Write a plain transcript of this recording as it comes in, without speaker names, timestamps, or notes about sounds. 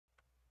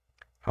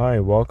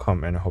Hi,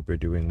 welcome, and I hope you're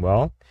doing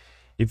well.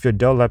 If your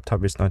Dell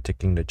laptop is not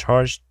taking the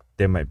charge,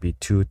 there might be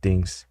two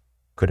things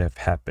could have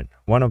happened.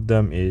 One of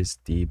them is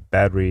the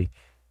battery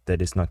that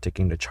is not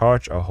taking the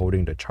charge or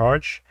holding the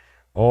charge,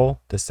 or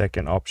the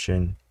second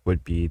option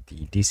would be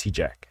the DC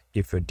jack.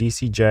 If your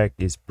DC jack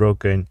is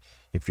broken,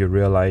 if you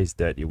realize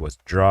that it was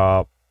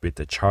dropped with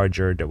the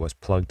charger that was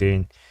plugged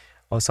in,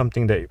 or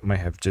something that might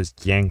have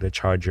just yanked the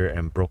charger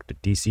and broke the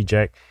DC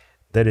jack,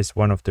 that is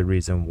one of the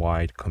reasons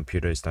why the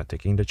computer is not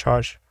taking the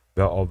charge.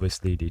 Well,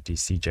 obviously the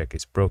DC jack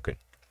is broken.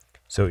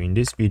 So in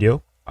this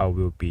video, I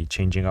will be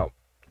changing out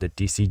the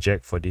DC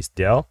jack for this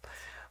Dell.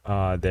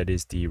 That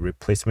is the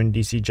replacement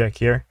DC jack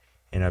here,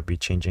 and I'll be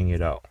changing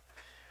it out.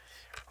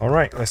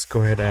 Alright, let's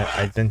go ahead and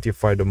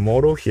identify the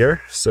model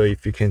here. So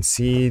if you can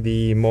see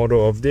the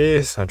model of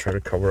this, I'll try to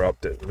cover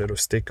up the little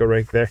sticker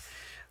right there.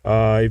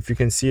 If you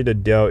can see, the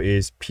Dell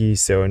is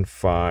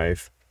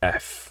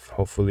P75F.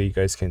 Hopefully you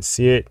guys can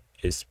see it.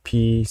 It's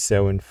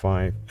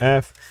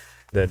P75F.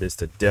 That is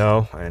the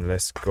Dell, and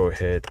let's go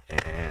ahead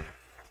and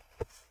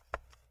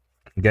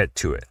get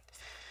to it.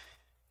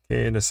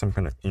 Okay, there's some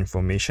kind of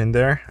information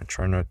there. I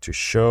try not to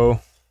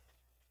show.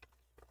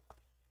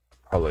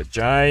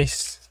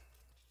 Apologize.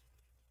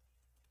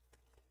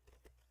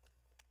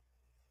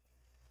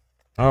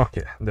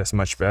 Okay, that's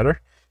much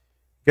better.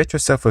 Get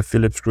yourself a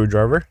Phillips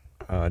screwdriver.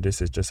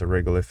 This is just a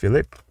regular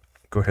Phillips.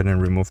 Go ahead and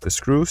remove the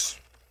screws.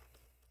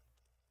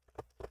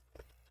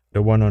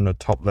 The one on the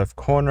top left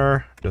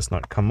corner does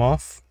not come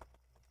off.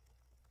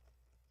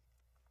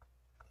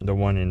 The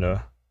one in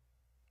the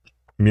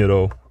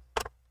middle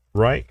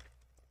right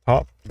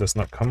top does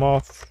not come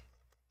off.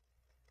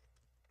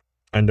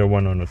 And the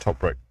one on the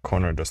top right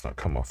corner does not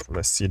come off.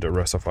 Let's see the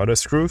rest of other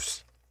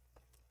screws.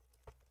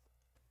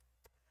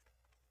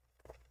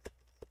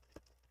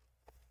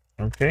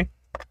 Okay.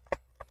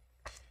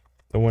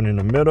 The one in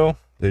the middle,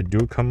 they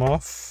do come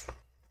off.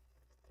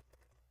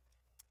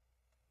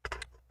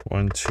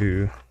 1,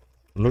 2.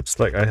 Looks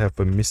like I have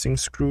a missing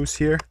screws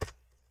here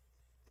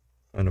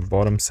on the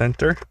bottom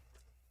center.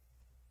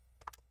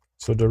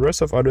 So the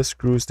rest of other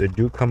screws, they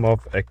do come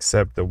off,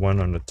 except the one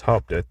on the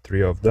top. There are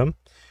 3 of them.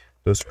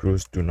 Those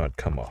screws do not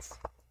come off.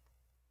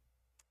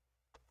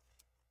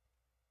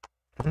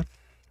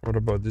 What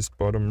about this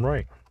bottom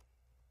right?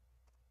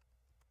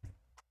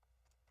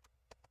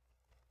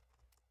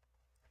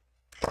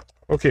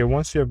 Okay,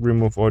 once you have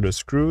removed all the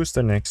screws,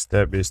 the next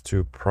step is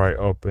to pry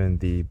open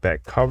the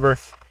back cover.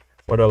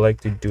 What I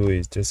like to do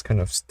is just kind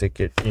of stick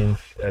it in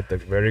at the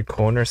very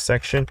corner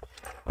section.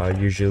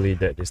 Usually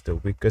that is the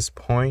weakest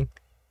point.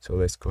 So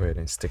let's go ahead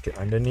and stick it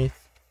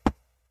underneath.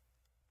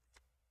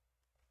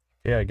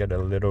 Okay, I got a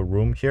little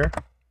room here.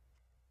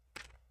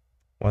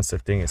 Once the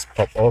thing is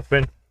popped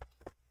open,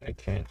 I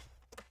can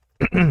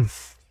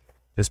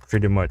just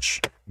pretty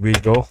much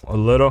wiggle a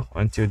little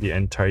until the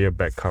entire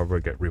back cover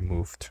get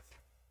removed.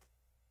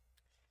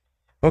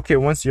 Okay,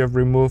 once you have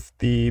removed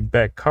the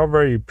back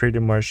cover, you pretty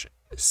much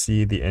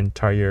see the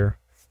entire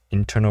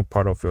internal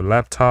part of your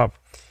laptop.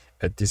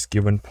 At this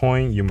given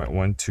point, you might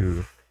want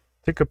to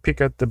take a peek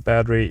at the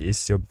battery.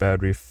 Is your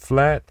battery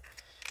flat?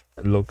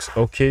 It looks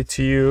okay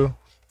to you.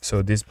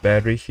 So this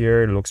battery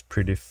here looks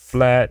pretty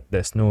flat.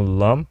 There's no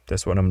lump.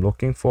 That's what I'm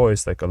looking for.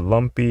 It's like a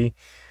lumpy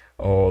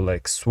or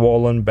like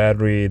swollen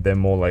battery. Then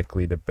more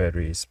likely the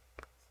batteries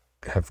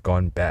have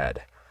gone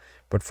bad.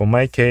 But for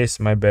my case,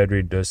 my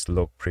battery does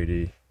look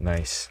pretty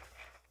nice.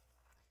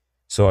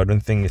 So I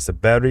don't think it's a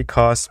battery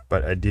cost,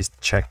 but I did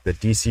check the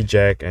DC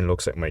jack, and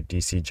looks like my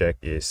DC jack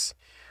is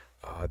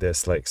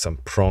there's like some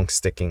prongs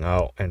sticking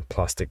out and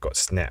plastic got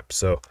snapped.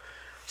 So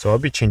I'll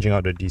be changing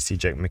out the DC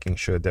jack, making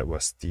sure that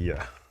was the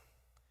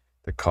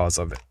cause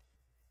of it.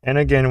 And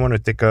again, I want to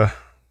take a,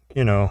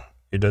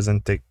 it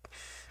doesn't take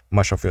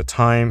much of your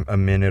time, a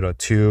minute or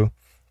two.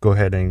 Go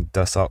ahead and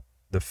dust out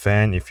the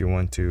fan if you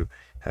want to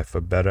have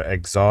a better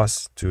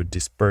exhaust to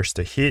disperse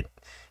the heat.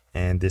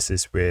 And this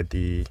is where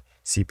the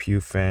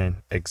CPU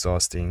fan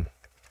exhausting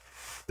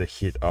the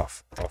heat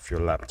of your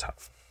laptop.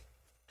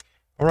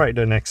 Alright,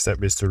 the next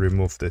step is to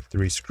remove the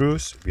 3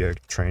 screws. We are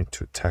trying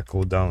to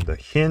tackle down the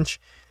hinge.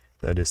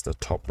 That is the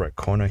top right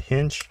corner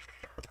hinge.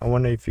 I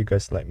wonder if you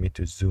guys like me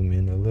to zoom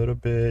in a little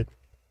bit.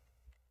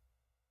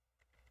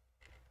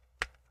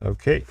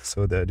 Okay,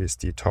 so that is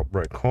the top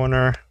right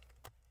corner.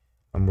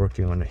 I'm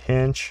working on a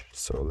hinge,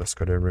 so let's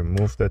go ahead and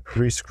remove the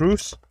 3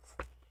 screws.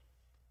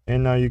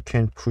 And now you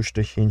can push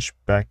the hinge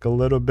back a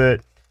little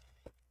bit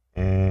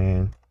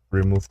and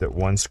remove that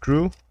 1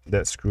 screw.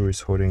 That screw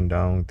is holding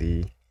down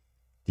the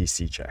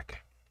DC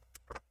jack.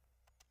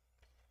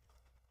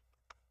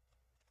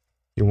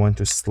 You want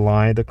to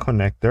slide the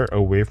connector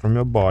away from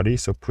your body,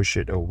 so push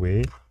it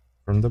away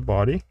from the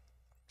body,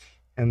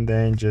 and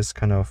then just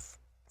kind of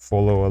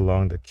follow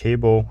along the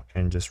cable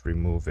and just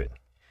remove it.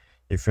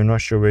 If you're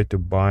not sure where to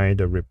buy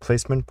the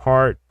replacement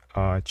part,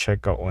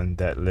 check out on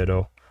that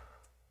little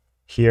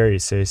here.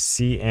 It says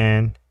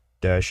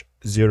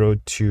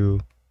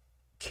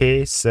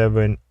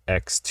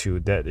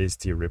CN-02K7X2. That is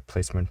the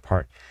replacement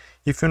part.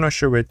 If you're not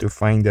sure where to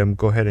find them,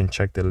 go ahead and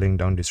check the link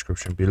down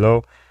description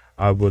below.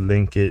 I will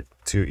link it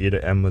to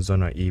either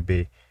Amazon or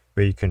eBay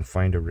where you can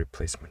find a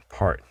replacement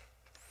part.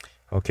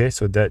 Okay,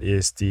 so that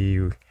is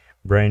the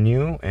brand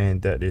new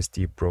and that is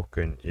the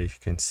broken. You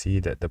can see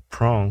that the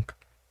prong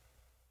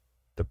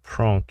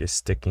is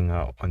sticking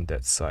out on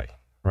that side,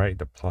 right?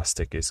 The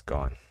plastic is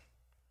gone.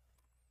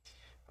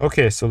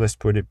 Okay, so let's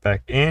put it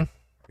back in.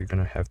 We're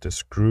gonna have the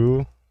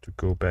screw to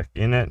go back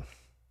in it,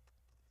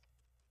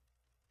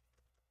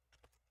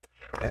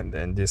 and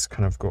then this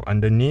kind of go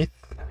underneath.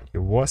 It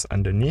was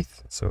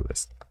underneath, so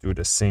let's do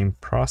the same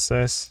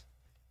process.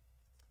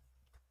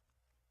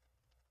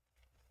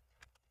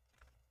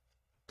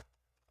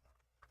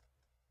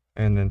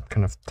 And then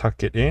kind of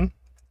tuck it in.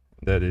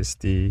 That is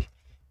the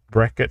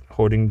bracket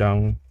holding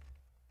down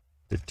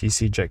the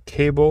DC jack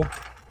cable.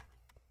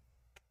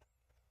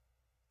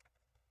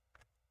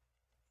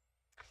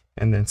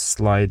 And then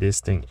slide this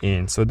thing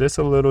in. So there's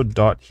a little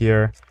dot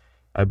here.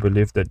 I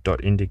believe that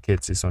dot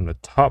indicates it's on the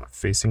top,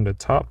 facing the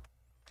top,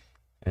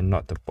 and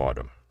not the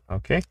bottom.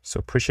 Okay,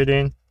 so push it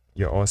in.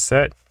 You're all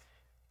set.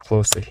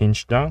 Close the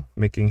hinge down,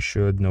 making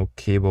sure no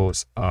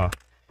cables are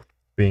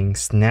being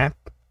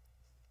snapped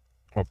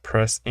or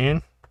pressed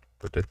in.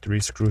 Put the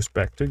 3 screws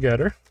back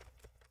together.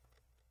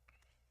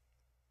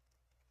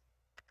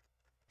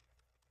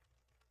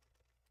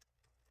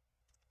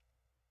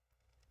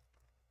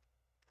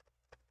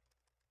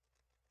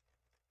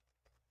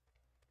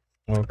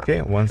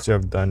 Okay, once you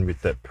have done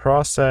with that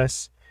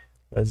process,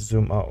 let's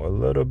zoom out a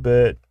little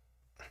bit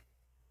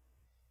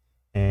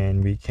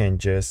and we can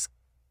just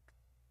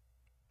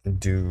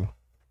do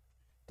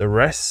the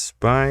rest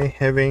by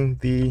having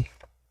the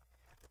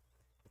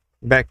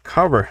back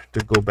cover to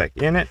go back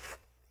in it.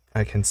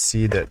 I can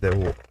see that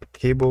the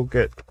cable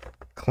get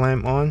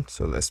clamped on,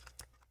 so let's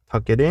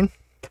tuck it in,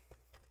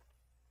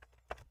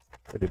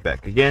 put it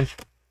back again,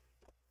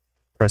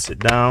 press it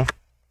down.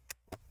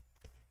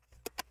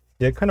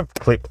 They kind of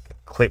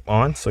clip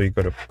on, so you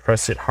got to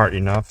press it hard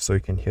enough so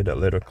you can hear that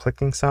little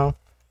clicking sound,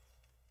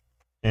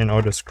 and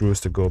all the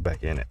screws to go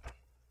back in it.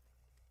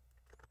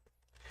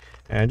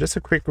 And just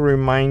a quick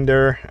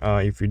reminder,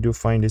 if you do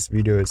find this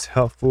video is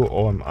helpful,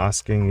 all I'm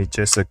asking is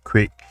just a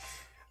quick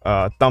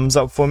thumbs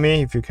up for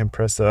me. If you can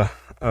press a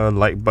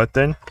like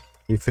button.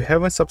 If you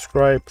haven't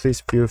subscribed,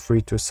 please feel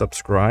free to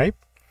subscribe.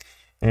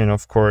 And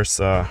of course,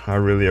 I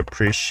really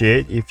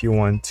appreciate if you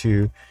want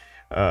to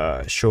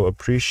show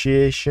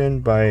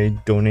appreciation by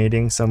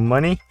donating some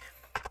money.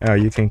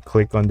 You can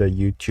click on the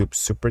YouTube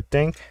super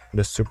thank.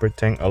 The super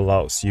thank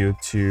allows you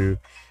to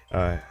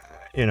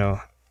you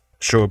know,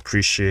 show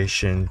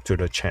appreciation to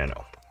the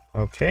channel.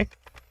 Okay,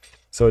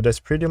 so that's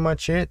pretty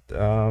much it.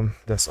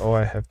 That's all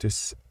I have to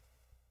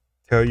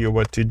tell you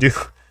what to do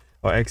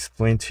or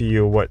explain to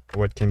you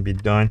what can be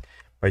done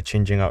by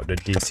changing out the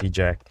DC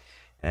jack,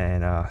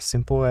 and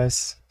simple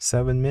as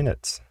 7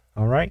 minutes.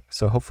 All right,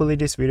 so hopefully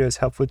this video is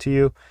helpful to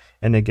you,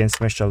 and again,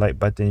 smash the like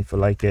button if you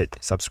like it,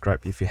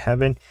 subscribe if you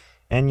haven't,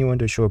 and you want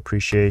to show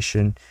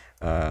appreciation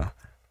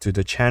to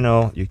the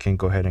channel, you can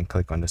go ahead and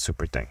click on the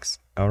super thanks.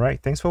 All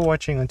right, thanks for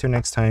watching. Until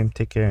next time,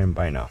 take care and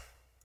bye now.